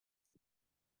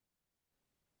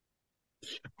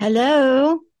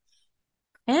Hello,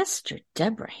 Pastor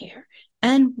Deborah here,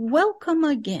 and welcome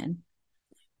again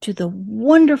to the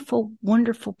wonderful,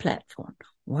 wonderful platform,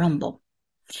 Rumble.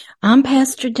 I'm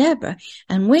Pastor Deborah,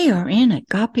 and we are in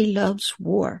Agape Love's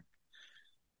War.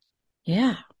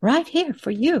 Yeah, right here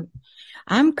for you.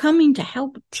 I'm coming to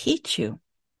help teach you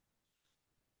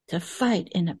to fight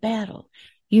in a battle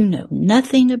you know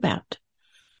nothing about,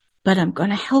 but I'm going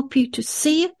to help you to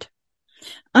see it,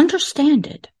 understand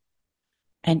it,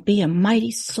 and be a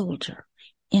mighty soldier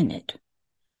in it.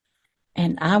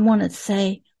 And I want to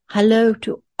say hello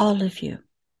to all of you.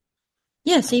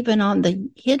 Yes, even on the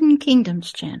Hidden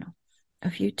Kingdoms channel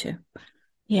of YouTube.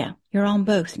 Yeah, you're on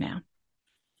both now.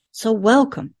 So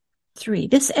welcome.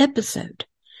 This episode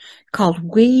called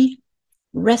We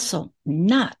Wrestle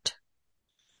Not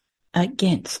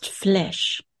Against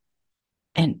Flesh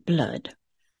and Blood.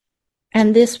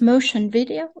 And this motion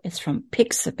video is from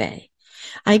Pixabay.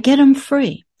 I get them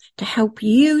free to help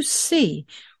you see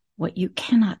what you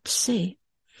cannot see.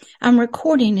 I'm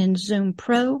recording in Zoom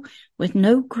Pro with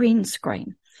no green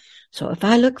screen. So if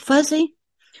I look fuzzy,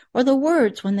 or the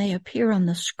words when they appear on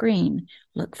the screen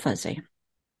look fuzzy,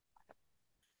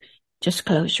 just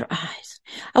close your eyes.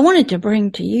 I wanted to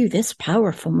bring to you this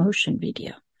powerful motion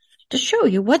video to show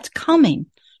you what's coming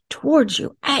towards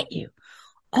you, at you,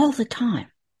 all the time.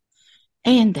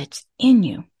 And that's in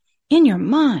you, in your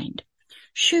mind,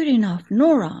 shooting off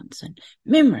neurons and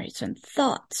memories and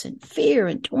thoughts and fear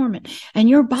and torment. And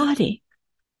your body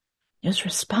is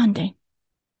responding.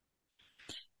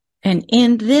 And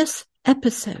in this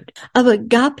episode of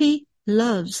Agape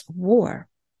Love's War,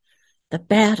 the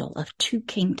battle of two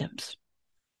kingdoms,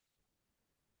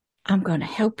 I'm going to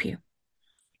help you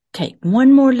take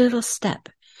one more little step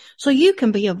so you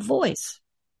can be a voice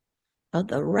of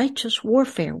the righteous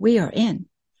warfare we are in.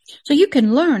 So you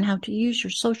can learn how to use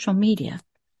your social media,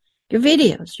 your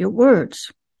videos, your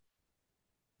words,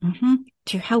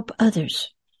 to help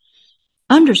others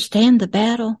understand the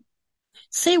battle,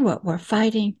 see what we're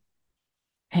fighting,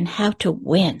 and how to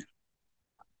win.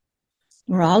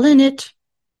 We're all in it,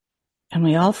 and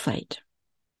we all fight.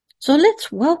 So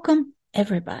let's welcome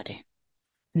everybody.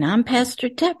 And I'm Pastor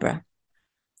Deborah,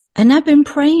 and I've been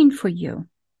praying for you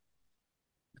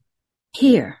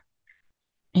here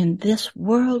in this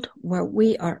world where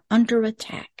we are under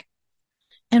attack,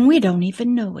 and we don't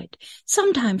even know it.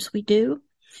 Sometimes we do.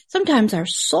 Sometimes our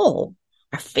soul,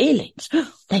 our feelings,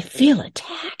 they feel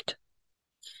attacked.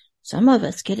 Some of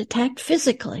us get attacked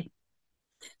physically.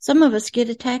 Some of us get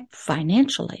attacked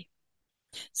financially.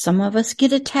 Some of us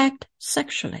get attacked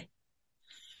sexually.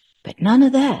 But none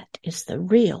of that is the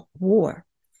real war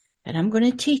that I'm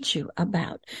going to teach you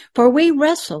about. For we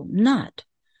wrestle not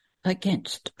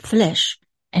against flesh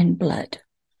and blood.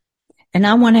 And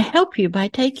I want to help you by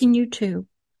taking you to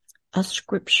a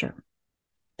scripture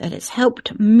that has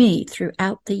helped me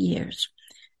throughout the years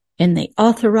in the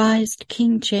Authorized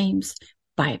King James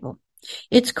Bible.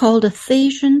 It's called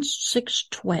Ephesians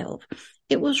 6:12.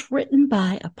 It was written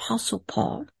by Apostle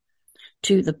Paul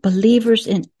to the believers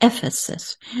in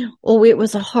Ephesus. Oh, it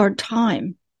was a hard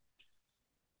time.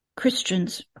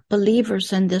 Christians,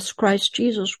 believers in this Christ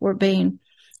Jesus, were being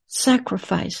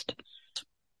sacrificed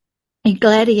in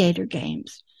gladiator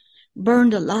games,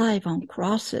 burned alive on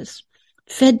crosses,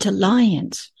 fed to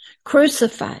lions,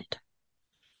 crucified. It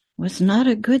was not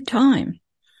a good time.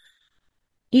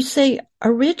 You see,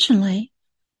 originally,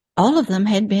 all of them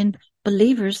had been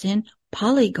believers in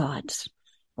polygods,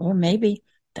 or maybe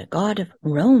the god of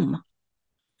Rome,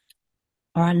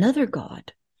 or another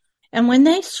god. And when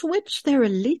they switched their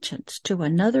allegiance to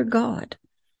another god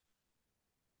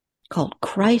called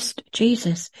Christ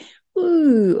Jesus,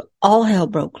 all hell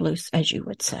broke loose, as you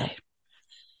would say.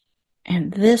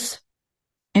 And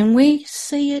we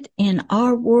see it in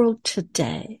our world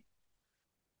today.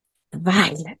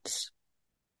 Violence,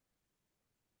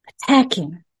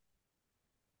 attacking,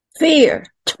 fear,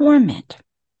 torment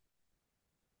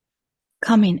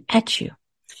coming at you,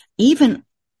 even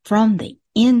from the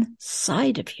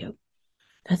inside of you.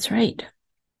 That's right.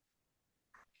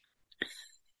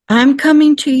 I'm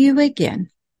coming to you again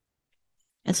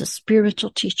as a spiritual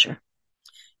teacher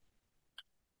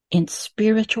in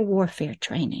spiritual warfare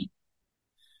training.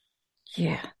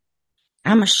 Yeah,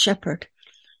 I'm a shepherd.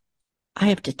 I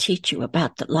have to teach you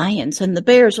about the lions and the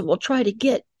bears that will try to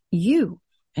get you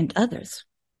and others.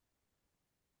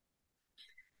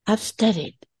 I've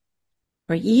studied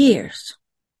for years,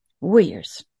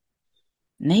 warriors,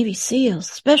 Navy SEALs,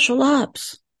 Special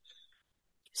Ops,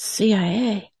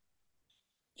 CIA,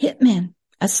 hitmen,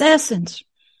 assassins,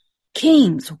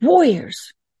 kings,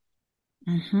 warriors.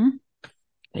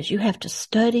 Because you have to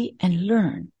study and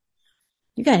learn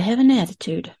You got to have an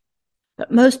attitude.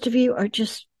 But most of you are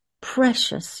just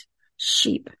precious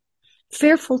sheep,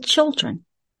 fearful children,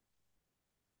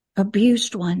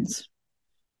 abused ones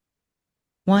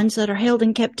that are held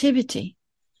in captivity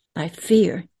by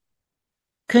fear,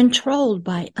 controlled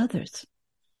by others,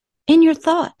 in your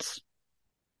thoughts,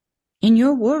 in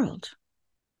your world.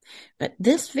 But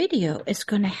this video is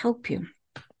going to help you.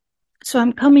 So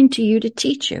I'm coming to you to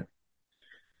teach you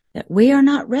that we are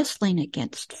not wrestling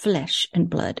against flesh and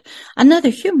blood, another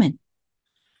human,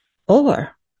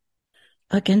 or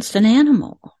against an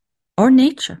animal or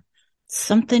nature.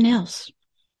 Something else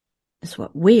is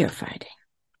what we are fighting.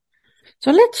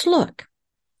 So let's look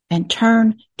and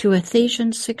turn to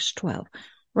Ephesians 6:12,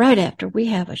 right after we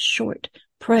have a short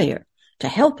prayer to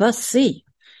help us see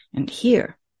and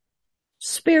hear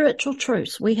spiritual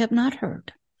truths we have not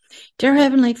heard. Dear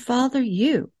Heavenly Father,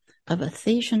 you of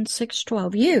Ephesians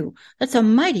 6:12, you that's a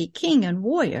mighty king and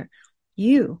warrior,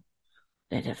 you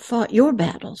that have fought your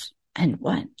battles and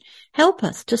won. Help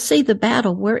us to see the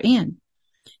battle we're in.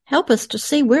 Help us to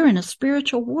see we're in a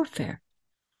spiritual warfare,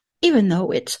 even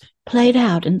though it's played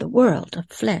out in the world of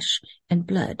flesh and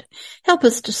blood. Help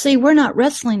us to see we're not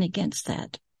wrestling against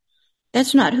that.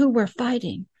 That's not who we're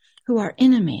fighting, who our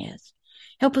enemy is.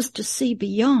 Help us to see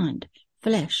beyond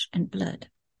flesh and blood,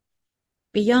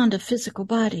 beyond a physical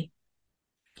body,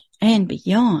 and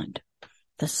beyond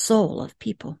the soul of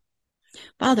people.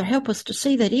 Father, help us to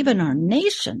see that even our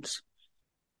nations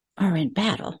are in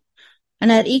battle, and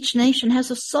that each nation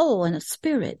has a soul and a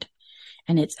spirit,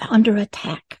 and it's under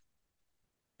attack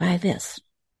by this,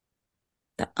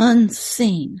 the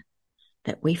unseen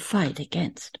that we fight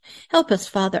against. Help us,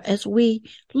 Father, as we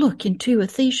look into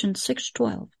Ephesians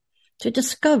 6:12 to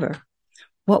discover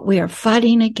what we are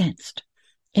fighting against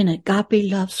in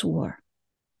Agape love's war,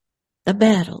 the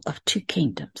battle of two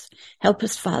kingdoms. Help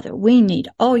us, Father. We need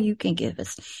all you can give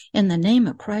us. In the name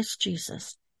of Christ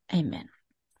Jesus, amen.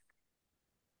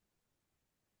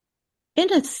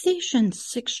 In Ephesians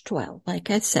 6:12,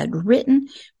 like I said, written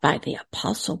by the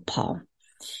Apostle Paul,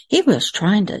 he was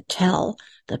trying to tell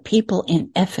the people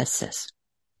in Ephesus,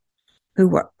 who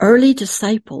were early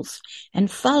disciples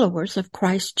and followers of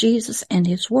Christ Jesus and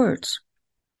his words.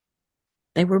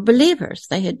 They were believers.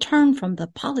 They had turned from the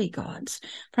polygods,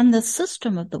 from the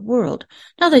system of the world.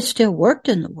 Now they still worked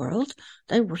in the world.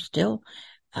 They were still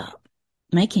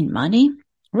making money,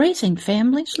 raising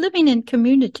families, living in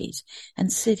communities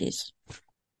and cities.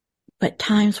 But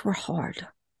times were hard.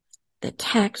 The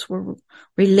attacks were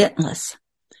relentless,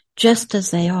 just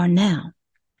as they are now.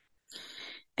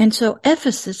 And so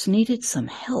Ephesus needed some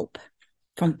help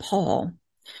from Paul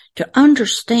to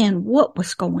understand what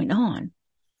was going on.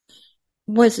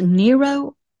 Was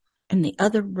Nero and the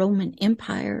other Roman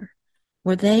Empire,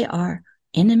 were they our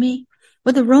enemy?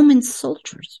 Were the Roman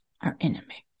soldiers our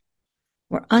enemy?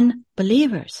 Were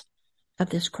unbelievers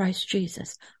of this Christ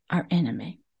Jesus our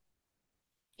enemy?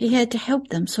 He had to help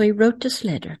them, so he wrote this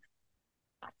letter.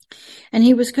 And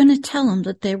he was going to tell them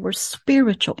that they were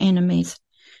spiritual enemies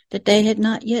that they had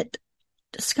not yet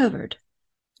discovered,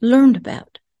 learned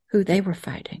about who they were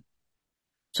fighting.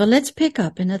 So let's pick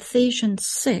up in Ephesians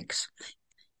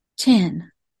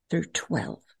 6:10 through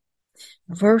 12.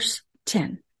 Verse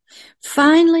 10.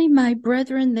 Finally, my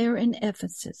brethren there in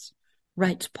Ephesus,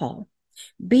 writes Paul,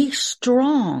 be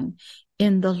strong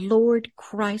in the Lord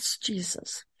Christ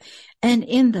Jesus and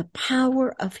in the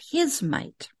power of his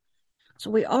might. So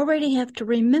we already have to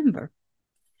remember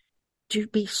to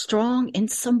be strong in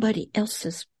somebody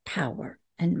else's power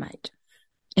and might.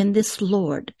 In this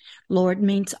Lord, Lord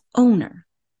means owner.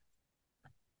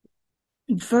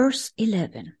 Verse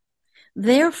 11,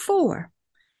 therefore,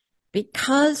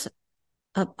 because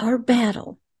of our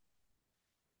battle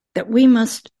that we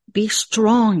must be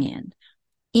strong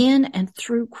in and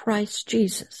through Christ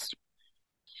Jesus,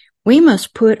 we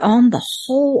must put on the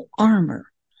whole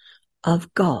armor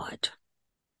of God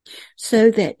so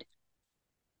that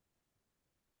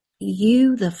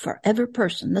you, the forever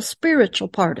person, the spiritual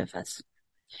part of us,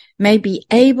 may be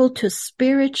able to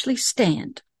spiritually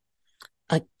stand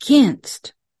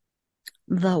against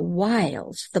the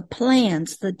wiles, the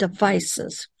plans, the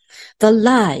devices, the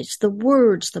lies, the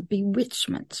words, the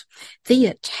bewitchments, the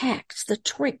attacks, the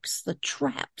tricks, the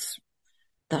traps,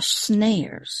 the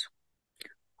snares,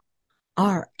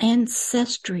 our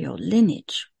ancestral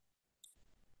lineage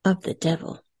of the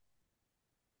devil,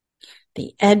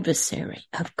 the adversary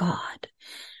of God.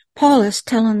 Paul is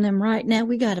telling them right now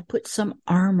we got to put some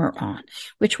armor on,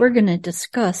 which we're going to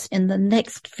discuss in the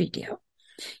next video,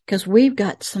 because we've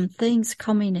got some things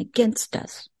coming against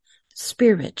us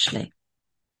spiritually.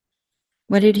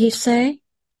 What did he say?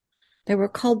 They were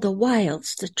called the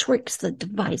wiles, the tricks, the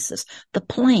devices, the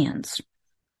plans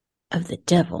of the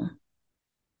devil.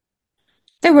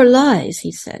 They were lies,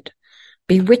 he said,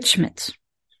 bewitchments,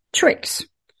 tricks,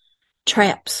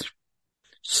 traps,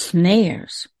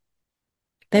 snares.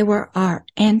 They were our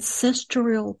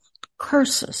ancestral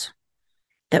curses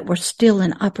that were still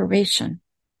in operation.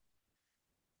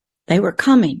 They were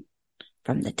coming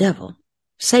from the devil,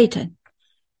 Satan,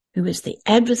 who is the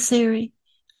adversary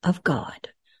of God,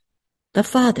 the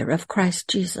Father of Christ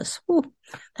Jesus. Ooh,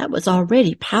 that was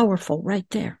already powerful right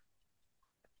there.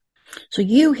 So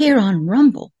you here on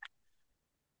Rumble,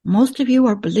 most of you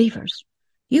are believers.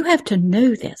 You have to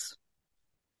know this.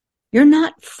 You're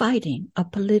not fighting a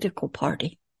political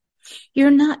party. You're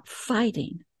not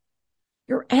fighting.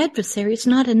 Your adversary is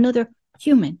not another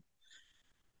human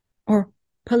or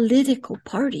political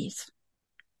parties.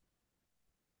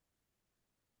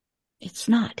 It's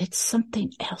not. It's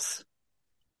something else.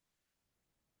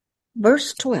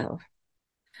 Verse 12.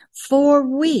 For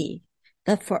we,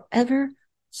 the forever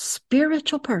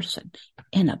spiritual person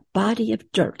in a body of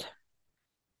dirt,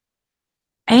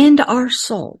 and our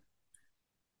soul,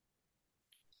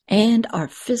 and our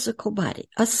physical body,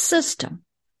 a system,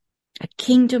 a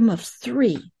kingdom of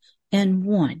three in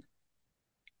one.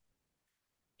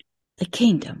 The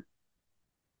kingdom.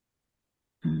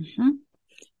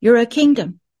 You're a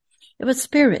kingdom. You have a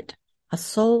spirit, a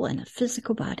soul, and a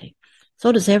physical body.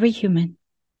 So does every human.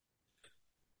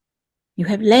 You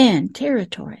have land,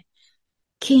 territory,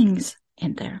 kings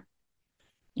in there.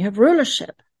 You have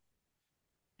rulership.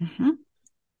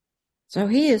 So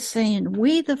he is saying,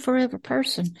 we, the forever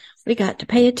person, we got to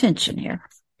pay attention here.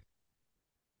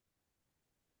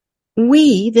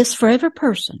 We, this forever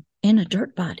person in a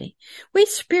dirt body, we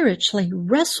spiritually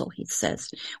wrestle, he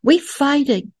says. We fight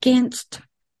against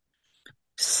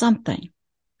something.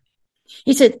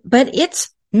 He said, but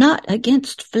it's not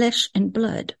against flesh and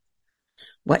blood.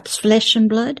 What's flesh and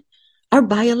blood? Our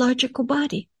biological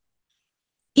body.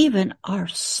 Even our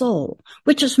soul,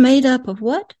 which is made up of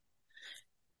what?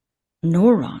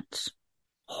 Neurons,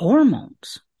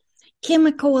 hormones,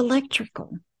 chemical,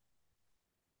 electrical.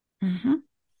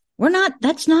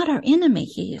 That's not our enemy,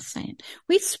 he is saying.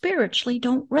 We spiritually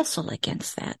don't wrestle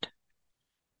against that.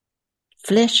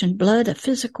 Flesh and blood, a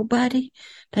physical body,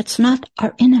 that's not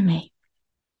our enemy.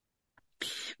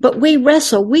 But we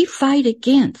wrestle, we fight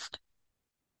against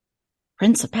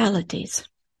principalities,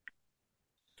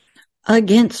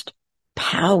 against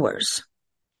powers,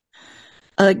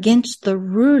 against the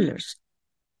rulers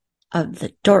of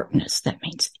the darkness, that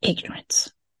means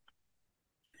ignorance,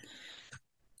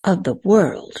 of the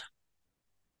world.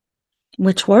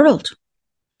 Which world?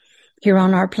 Here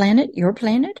on our planet, your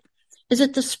planet? Is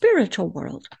it the spiritual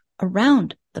world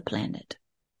around the planet?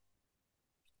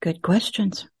 Good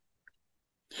questions.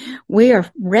 We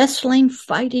are wrestling,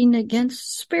 fighting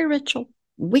against spiritual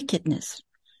wickedness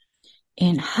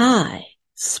in high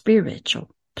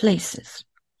spiritual places.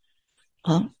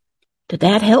 Well, did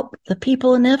that help the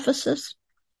people in Ephesus?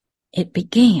 It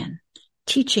began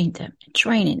teaching them and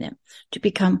training them to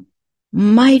become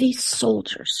mighty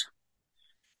soldiers.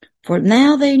 For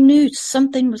now they knew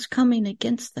something was coming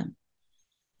against them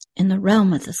in the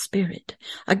realm of the spirit,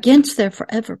 against their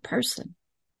forever person.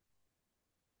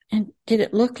 And did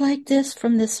it look like this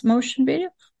from this motion video?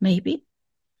 Maybe.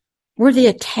 Were the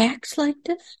attacks like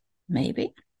this?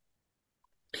 Maybe.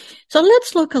 So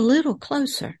let's look a little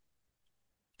closer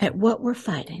at what we're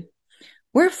fighting.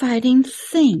 We're fighting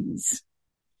things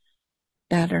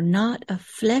that are not of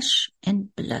flesh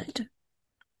and blood.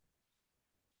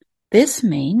 This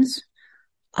means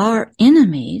our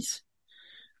enemies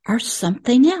are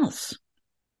something else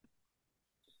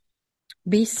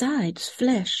besides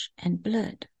flesh and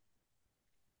blood.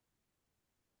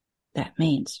 That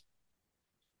means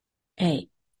a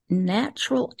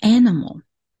natural animal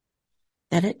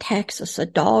that attacks us, a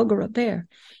dog or a bear.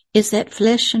 Is that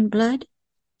flesh and blood?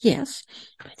 Yes.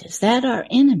 But is that our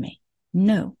enemy?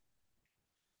 No.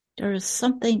 There is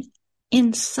something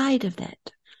inside of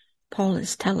that, Paul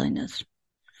is telling us.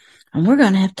 And we're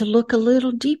going to have to look a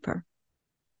little deeper.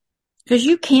 Because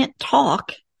you can't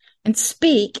talk and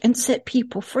speak and set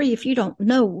people free if you don't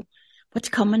know what's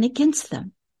coming against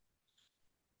them.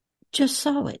 Just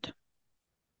saw it.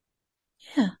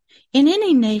 Yeah. In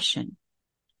any nation,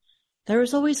 there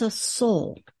is always a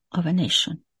soul of a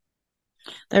nation.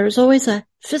 There is always a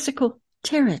physical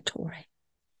territory.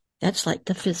 That's like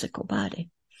the physical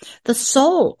body. The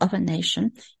soul of a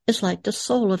nation is like the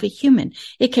soul of a human.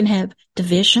 It can have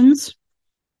divisions.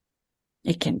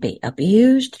 It can be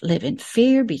abused, live in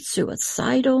fear, be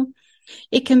suicidal.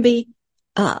 It can be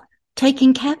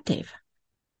taken captive,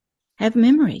 have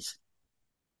memories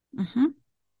Mm-hmm.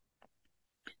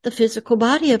 The physical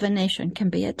body of a nation can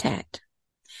be attacked.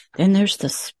 Then there's the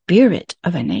spirit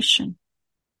of a nation.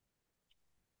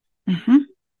 Mm-hmm.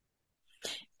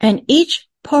 And each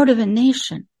part of a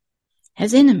nation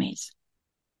has enemies.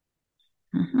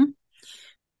 Mm-hmm.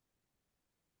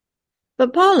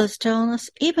 But Paul is telling us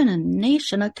even a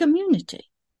nation, a community,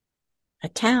 a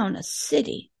town, a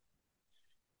city,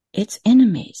 its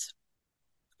enemies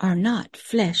are not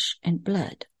flesh and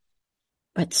blood,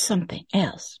 but something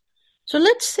else. So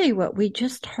let's see what we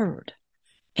just heard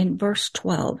in verse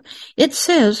 12. It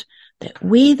says that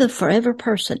we, the forever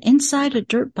person inside a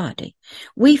dirt body,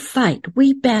 we fight,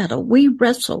 we battle, we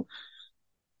wrestle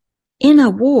in a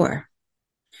war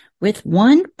with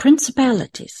 1,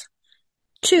 principalities,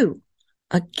 2,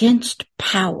 against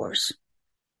powers,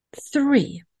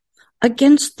 3,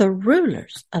 against the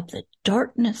rulers of the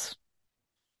darkness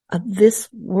of this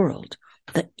world,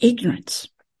 the ignorance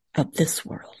of this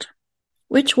world.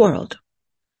 Which world?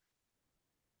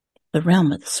 The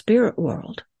realm of the spirit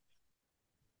world.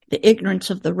 The ignorance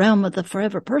of the realm of the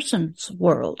forever person's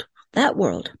world. That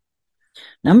world.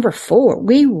 Number 4,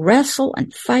 we wrestle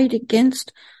and fight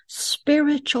against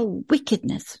spiritual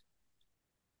wickedness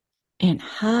in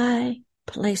high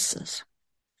places.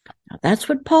 Now that's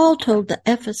what Paul told the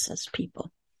Ephesus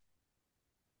people.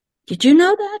 Did you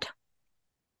know that?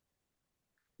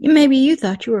 Maybe you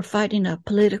thought you were fighting a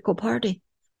political party.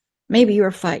 Maybe you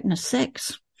were fighting a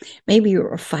sex. Maybe you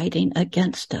were fighting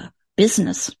against a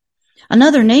business,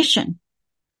 another nation,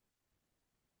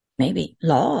 maybe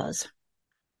laws.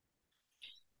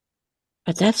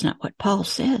 But that's not what Paul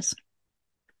says.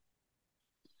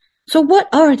 So what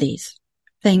are these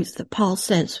things that Paul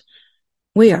says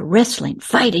we are wrestling,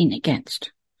 fighting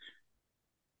against?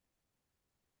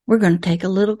 We're going to take a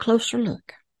little closer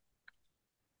look.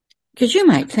 Because you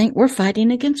might think we're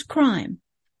fighting against crime,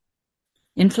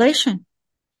 inflation,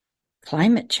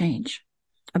 climate change,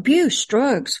 abuse,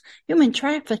 drugs, human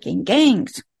trafficking,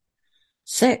 gangs,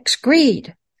 sex,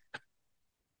 greed.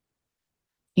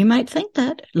 You might think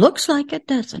that. It looks like it,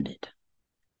 doesn't it?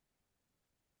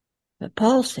 But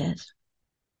Paul says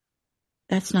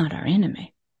that's not our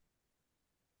enemy.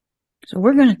 So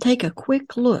we're going to take a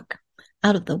quick look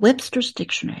out of the Webster's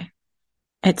Dictionary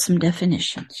at some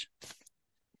definitions.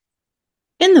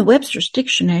 In the Webster's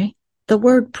Dictionary, the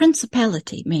word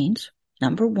principality means,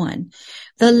 number 1,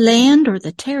 the land or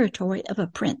the territory of a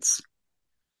prince.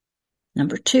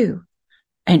 Number 2,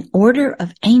 an order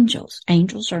of angels.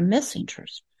 Angels are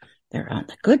messengers. They're on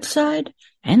the good side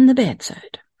and the bad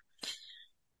side.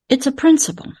 It's a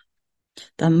principle,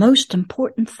 the most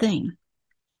important thing.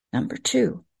 Number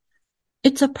 2,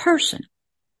 it's a person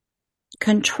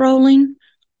controlling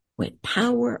with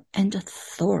power and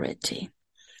authority.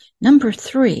 Number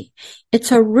 3,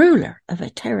 it's a ruler of a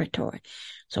territory.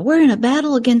 So we're in a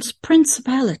battle against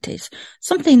principalities,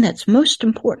 something that's most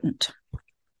important.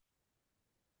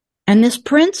 And this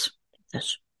prince,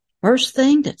 this first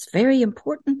thing that's very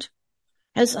important,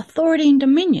 has authority and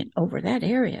dominion over that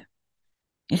area.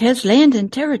 It has land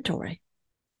and territory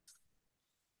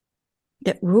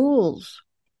that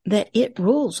it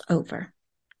rules over.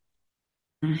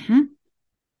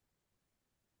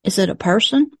 Is it a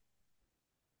person?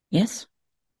 Yes.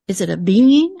 Is it a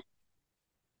being?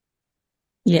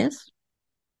 Yes.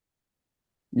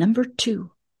 Number 2,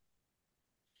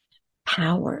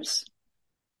 powers.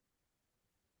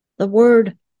 The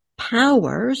word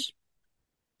powers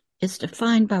is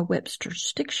defined by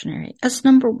Webster's Dictionary as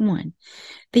number 1,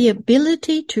 the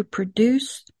ability to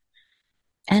produce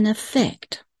an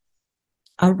effect,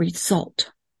 a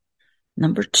result.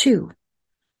 Number 2,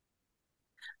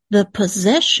 the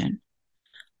possession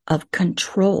of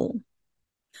control,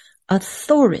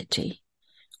 authority,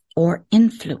 or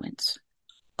influence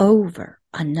over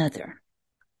another.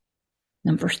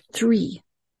 Number 3,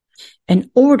 an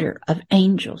order of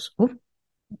angels. Oh,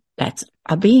 that's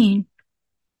a being.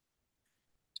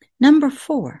 Number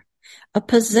 4, a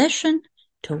possession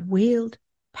to wield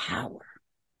power.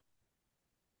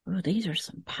 Oh, these are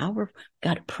some power. We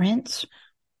got a prince.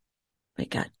 We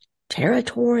got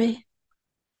territory.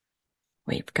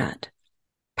 We've got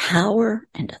power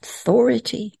and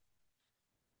authority.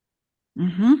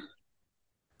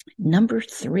 Number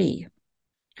 3,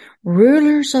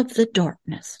 rulers of the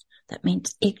darkness. That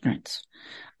means ignorance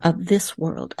of this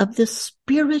world, of this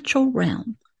spiritual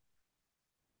realm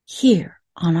here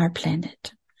on our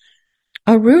planet.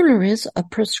 A ruler is a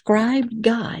prescribed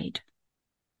guide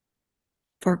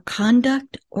for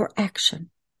conduct or action.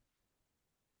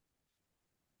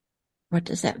 What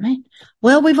does that mean?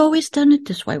 Well, we've always done it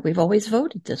this way. We've always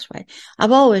voted this way.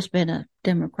 I've always been a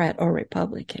Democrat or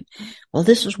Republican. Well,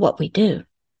 this is what we do.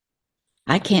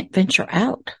 I can't venture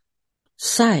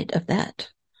outside of that.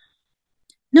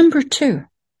 Number 2,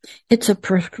 it's a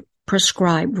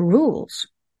prescribed rules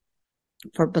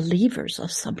for believers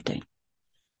of something.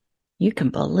 You can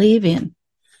believe in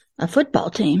a football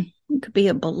team. You could be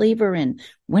a believer in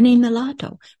winning the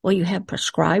lotto. Well, you have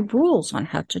prescribed rules on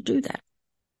how to do that.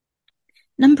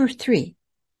 Number 3,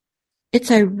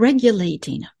 it's a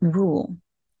regulating rule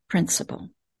principle.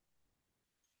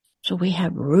 So we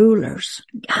have rulers,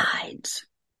 guides,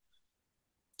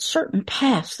 certain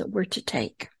paths that we're to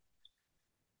take.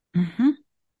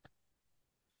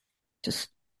 Just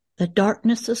the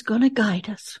darkness is going to guide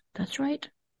us. That's right.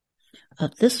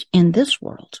 In this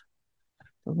world,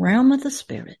 the realm of the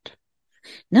spirit.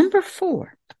 Number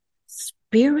 4,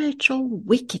 spiritual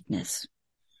wickedness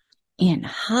in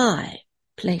high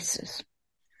places.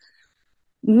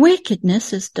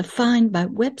 Wickedness is defined by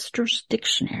Webster's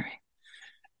dictionary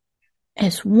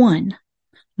as 1,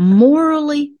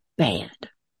 morally bad.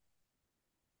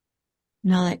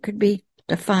 Now that could be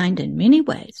defined in many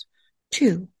ways.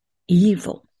 2,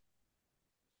 evil.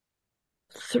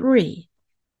 3,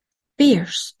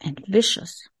 fierce and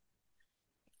vicious.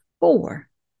 4,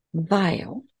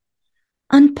 vile,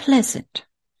 unpleasant.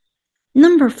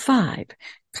 Number 5,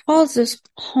 causes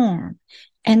harm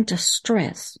and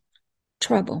distress,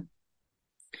 trouble.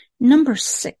 Number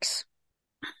 6,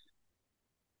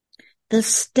 the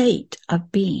state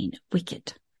of being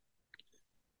wicked.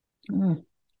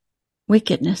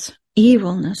 Wickedness,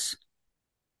 evilness.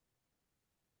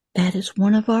 That is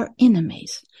one of our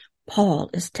enemies, Paul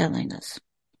is telling us.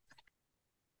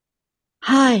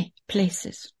 High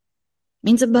places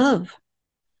means above,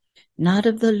 not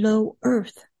of the low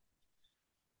earth.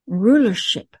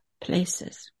 Rulership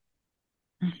places.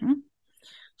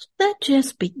 So that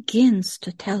just begins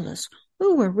to tell us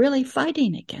who we're really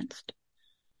fighting against.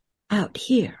 Out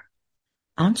here,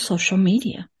 on social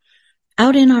media,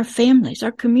 out in our families,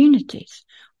 our communities,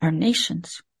 our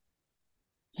nations.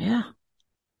 Yeah.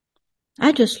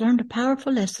 I just learned a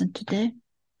powerful lesson today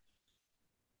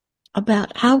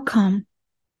about how come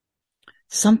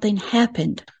something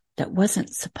happened that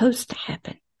wasn't supposed to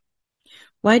happen.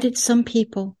 Why did some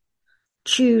people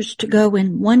choose to go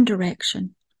in one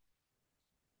direction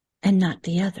and not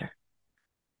the other?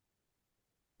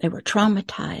 They were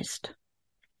traumatized.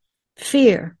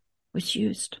 Fear was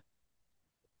used.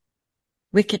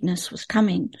 Wickedness was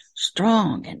coming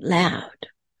strong and loud.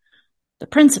 The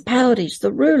principalities,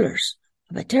 the rulers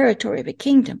of a territory, of a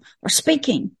kingdom, were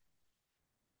speaking,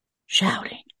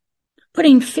 shouting,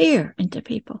 putting fear into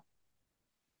people.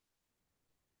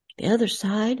 The other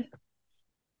side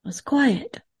was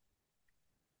quiet,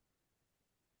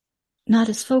 not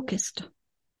as focused.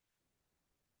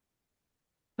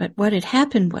 But what had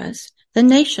happened was the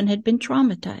nation had been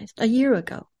traumatized a year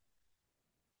ago.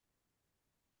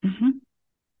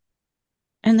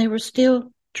 And they were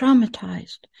still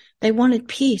traumatized. They wanted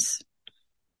peace.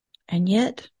 And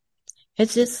yet,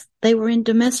 as if they were in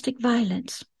domestic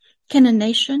violence. Can a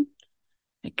nation,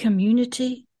 a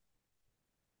community,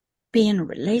 be in a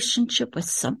relationship with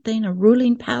something, a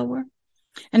ruling power?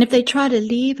 And if they try to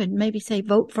leave and maybe say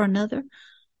vote for another,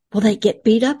 will they get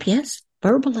beat up? Yes,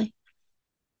 verbally.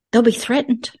 They'll be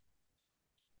threatened.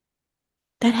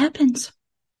 That happens.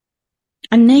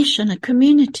 A nation, a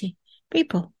community,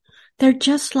 people, they're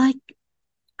just like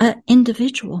an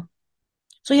individual.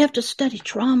 So you have to study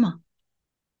trauma.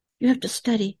 You have to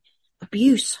study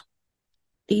abuse,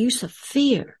 the use of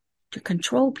fear to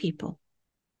control people.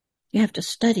 You have to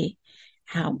study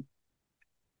how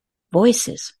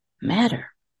voices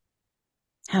matter,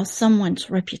 how someone's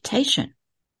reputation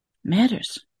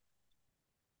matters.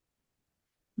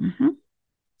 You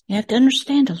have to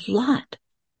understand a lot.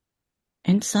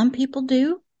 And some people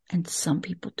do, and some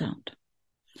people don't.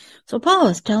 So Paul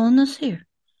is telling us here,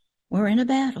 we're in a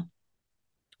battle.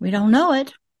 We don't know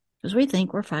it because we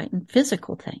think we're fighting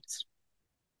physical things.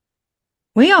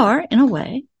 We are, in a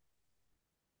way,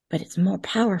 but it's more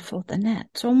powerful than that.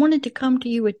 So I wanted to come to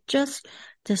you with just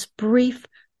this brief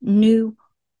new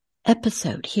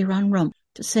episode here on Rome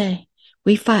to say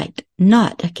we fight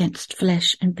not against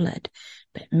flesh and blood,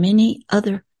 but many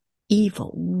other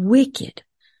evil, wicked,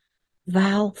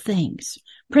 vile things,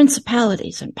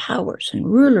 principalities and powers and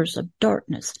rulers of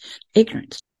darkness,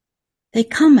 ignorance. They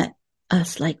come at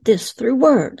us like this through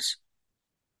words,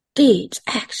 deeds,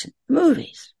 action,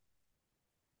 movies,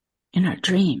 in our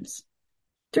dreams,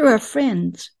 through our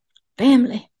friends,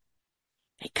 family.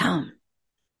 They come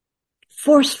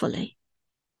forcefully,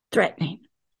 threatening.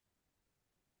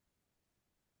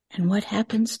 And what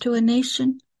happens to a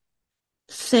nation?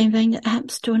 Same thing that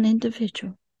happens to an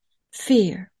individual.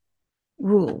 Fear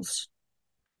rules.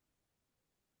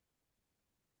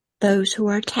 those who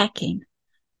are attacking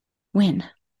win.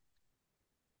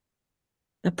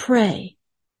 The prey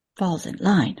falls in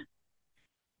line.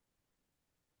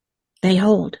 They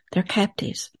hold their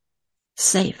captives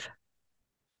safe.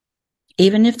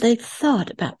 Even if they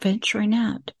thought about venturing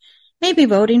out, maybe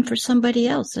voting for somebody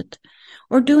else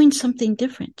or doing something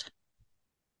different.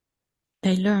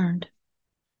 They learned.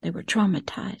 They were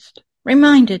traumatized,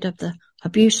 reminded of the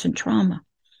abuse and trauma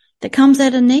that comes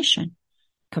at a nation,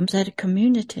 comes at a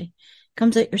community,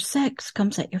 comes at your sex,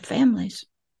 comes at your families.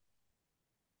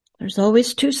 There's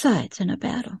always two sides in a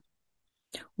battle.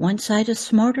 One side is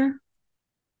smarter.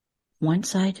 One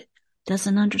side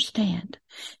doesn't understand.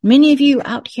 Many of you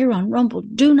out here on Rumble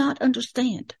do not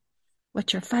understand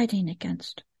what you're fighting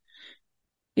against.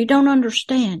 You don't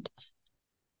understand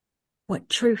what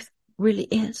truth really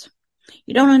is.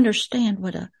 You don't understand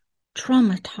what a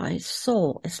traumatized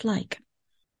soul is like.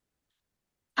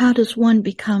 How does one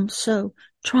become so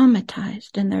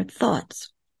traumatized in their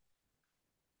thoughts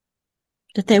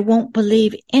that they won't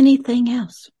believe anything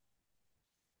else?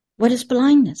 What is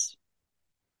blindness?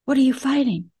 What are you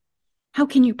fighting? How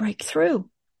can you break through?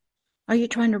 Are you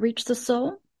trying to reach the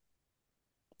soul?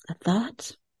 The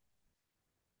thoughts?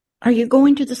 Are you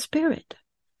going to the spirit?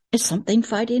 Is something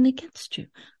fighting against you?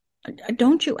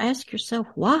 Don't you ask yourself,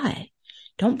 why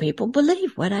don't people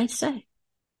believe what I say?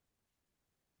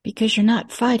 Because you're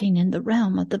not fighting in the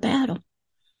realm of the battle.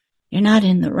 You're not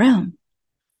in the realm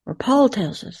where Paul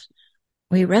tells us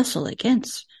we wrestle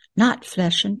against not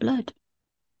flesh and blood.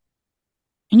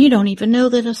 And you don't even know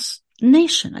that a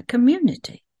nation, a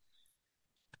community,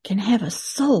 can have a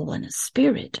soul and a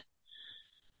spirit.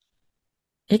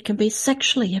 It can be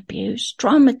sexually abused,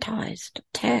 traumatized,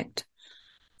 attacked,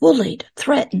 bullied,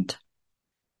 threatened.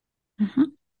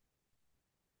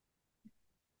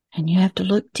 And you have to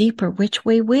look deeper, which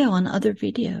we will in other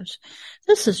videos.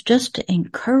 This is just to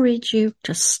encourage you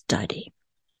to study,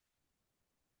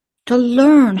 to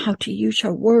learn how to use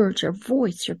your words, your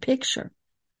voice, your picture,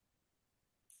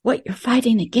 what you're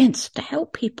fighting against to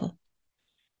help people,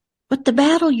 what the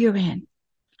battle you're in.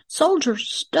 Soldiers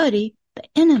study the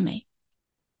enemy.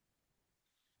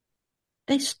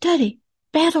 They study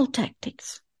battle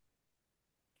tactics.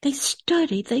 They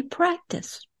study, they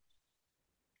practice.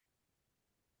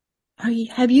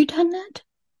 Have you done that?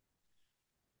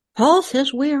 Paul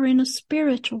says we are in a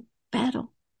spiritual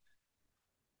battle.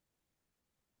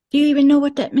 Do you even know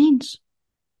what that means?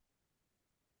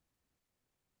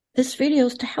 This video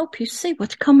is to help you see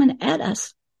what's coming at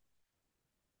us.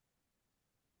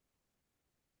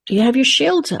 Do you have your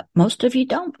shields up? Most of you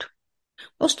don't.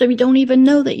 Most of you don't even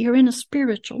know that you're in a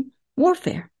spiritual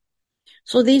warfare.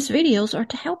 So these videos are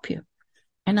to help you.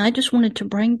 And I just wanted to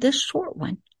bring this short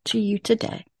one to you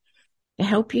today to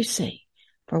help you see.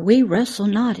 For we wrestle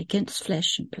not against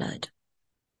flesh and blood,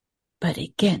 but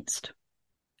against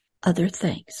other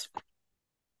things.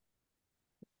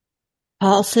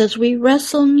 Paul says we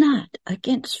wrestle not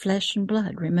against flesh and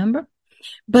blood, remember?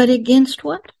 But against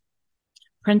what?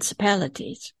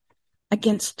 Principalities,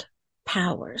 against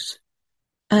powers,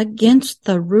 against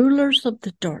the rulers of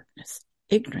the darkness,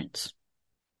 ignorance,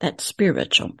 that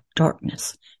spiritual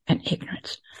darkness and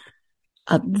ignorance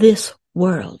of this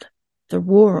world, the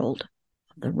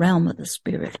realm of the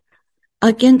spirit,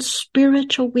 against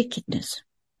spiritual wickedness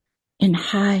in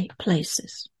high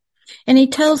places. And he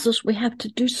tells us we have to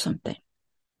do something.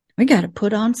 We got to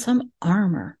put on some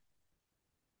armor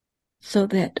so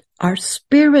that our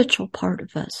spiritual part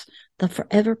of us, the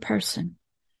forever person,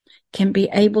 can be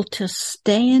able to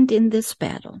stand in this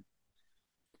battle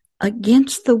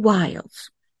against the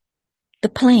wiles, the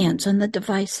plans and the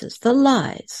devices, the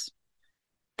lies,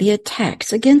 the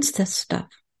attacks against this stuff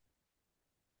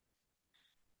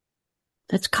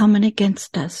that's coming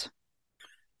against us,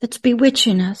 that's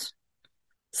bewitching us,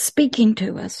 speaking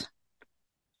to us,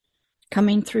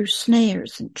 coming through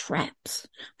snares and traps,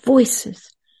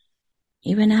 voices,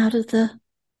 even out of the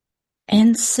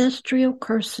ancestral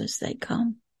curses they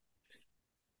come,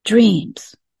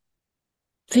 dreams,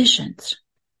 visions.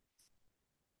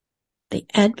 The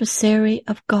adversary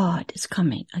of God is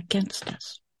coming against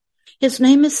us. His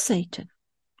name is Satan,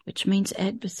 which means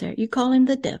adversary. You call him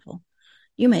the devil.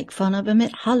 You make fun of him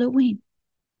at Halloween.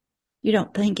 You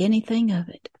don't think anything of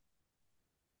it.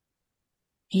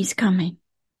 He's coming.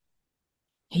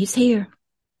 He's here.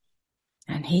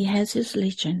 And he has his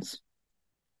legions.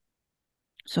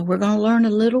 So we're going to learn a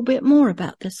little bit more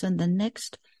about this in the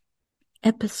next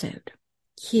episode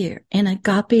here in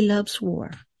Agape Loves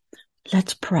War.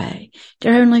 Let's pray.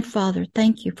 Dear Heavenly Father,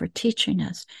 thank you for teaching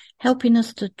us, helping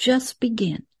us to just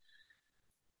begin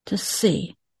to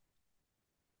see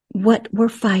what we're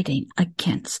fighting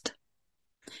against.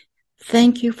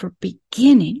 Thank you for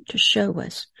beginning to show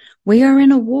us we are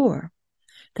in a war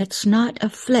that's not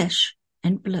of flesh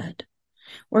and blood.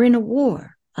 We're in a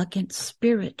war against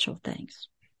spiritual things.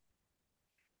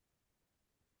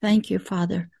 Thank you,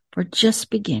 Father, for just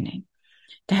beginning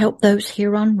to help those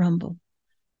here on Rumble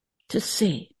to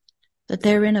see that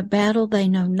they're in a battle they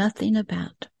know nothing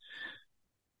about,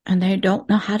 and they don't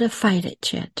know how to fight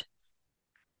it yet,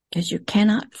 because you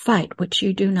cannot fight what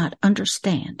you do not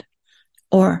understand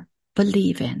or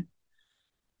believe in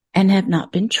and have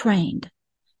not been trained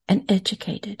and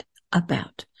educated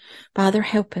about. Father,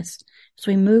 help us as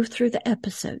we move through the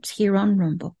episodes here on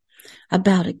Rumble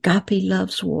about Agape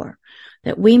Love's War,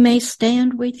 that we may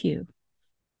stand with you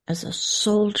as a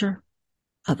soldier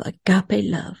of Agape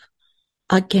love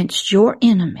against your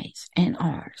enemies and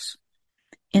ours.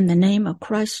 In the name of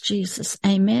Christ Jesus,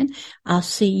 amen. I'll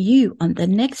see you on the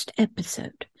next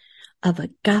episode of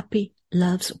Agape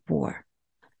Love's War.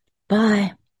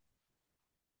 Bye.